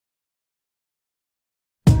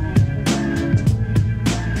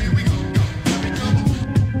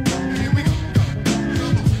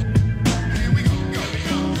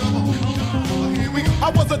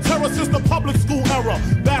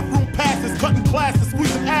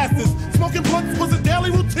Smoking blunts was a daily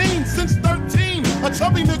routine since 13. A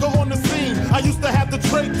chubby nigga on the scene. I used to have the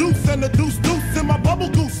tray deuce and the deuce in my bubble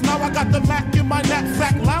goose. Now I got the Mac in my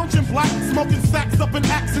knapsack, lounging black, smoking sacks up in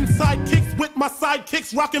axe and sidekicks with my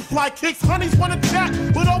sidekicks, rocking fly kicks. Honeys wanna chat,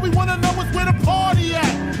 but all we wanna know is where the party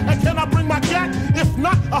at. And can I bring my gat? If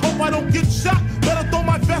not, I hope I don't get shot. Better throw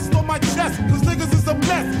my vest on my chest, cause niggas is a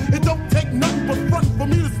mess. It don't take nothing but front for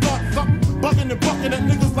me to start something. Bugging and bucking at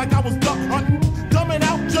niggas like I was duck hunting. Dumbing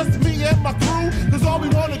out just me and my crew, cause all we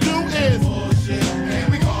wanna do is bullshit,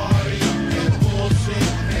 and we party, and bullshit,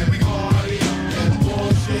 and we party, and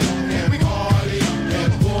bullshit, and we party,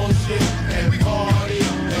 and bullshit, and we party,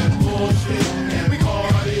 and bullshit, and we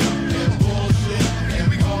party, and bullshit,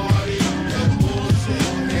 and we party, and bullshit,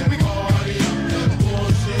 and we party, and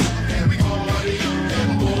bullshit, and we party,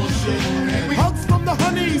 and bullshit, and we hugs from the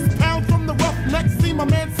honeys, pound from the roughnecks. See my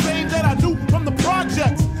man say that I knew from the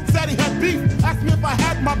projects. Said he had beef, asked me if I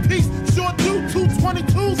had my piece. Sure do,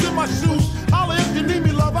 222s in my shoes. Holla if you need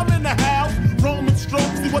me, love, I'm in the house. Roman stroke,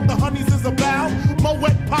 see what the honeys is about.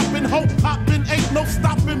 Moet poppin', hope poppin', ain't no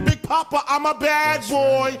stopping. Big Papa, I'm a bad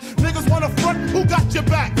boy. Niggas wanna front, who got your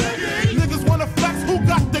back? Niggas wanna flex, who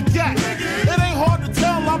got the gat? It ain't hard to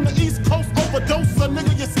tell, I'm the East Coast overdoser.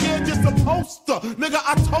 Nigga, you're scared, you're supposed to. Nigga,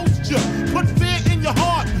 I toast you. Put fear in your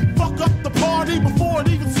heart. Fuck up the party before it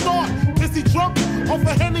even start. Is he drunk off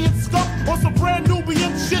a Henny and skunk? Or some brand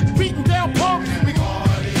Nubian shit beating down punk? And we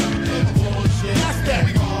party and bullshit. That's that. And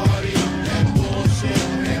we party and bullshit.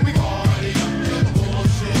 And we party and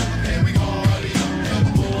bullshit. And we party and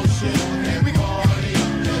bullshit. And we party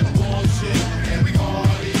and bullshit. And we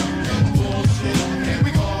party and bullshit. And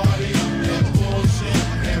we party and bullshit.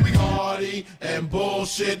 And we party and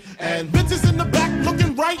bullshit. And bitches in the back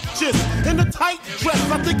looking righteous in the tight dress.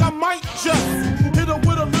 I think I might just hit her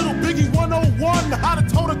with a little Biggie 101, how to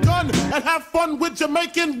tote a gun and have fun with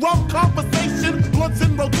Jamaican rum conversation. Blunts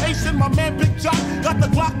in rotation, my man Big Jock got the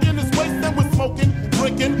Glock in his waist and we're smoking,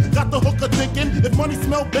 drinking, got the hooker thinking. If money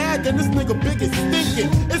smell bad, then this nigga big is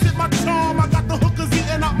stinking. Is it my charm? I got the hookers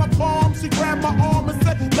eating out my palm. She grabbed my arm and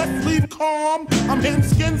said, let's leave calm. I'm hitting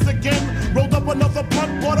skins again, rolled up another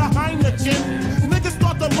blunt, bought a Heineken. Niggas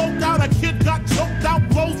start to loke out, a kid got choked out,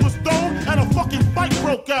 blows were thrown, and a fucking fight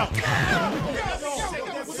broke out.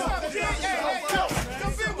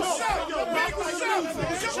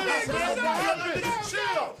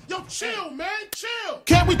 Yo, chill, man, chill.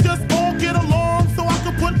 Can't we just all get along so I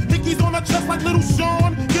can put hickeys on her chest like little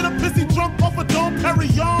Sean? Get a pissy drunk off a Dom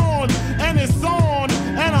Perignon, and it's on,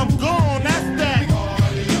 and I'm gone. That's that.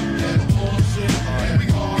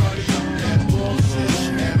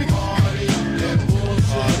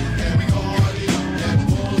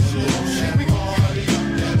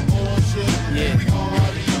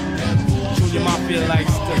 Mafia like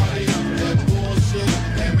stuff.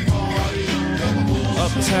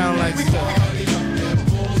 Uptown like stuff.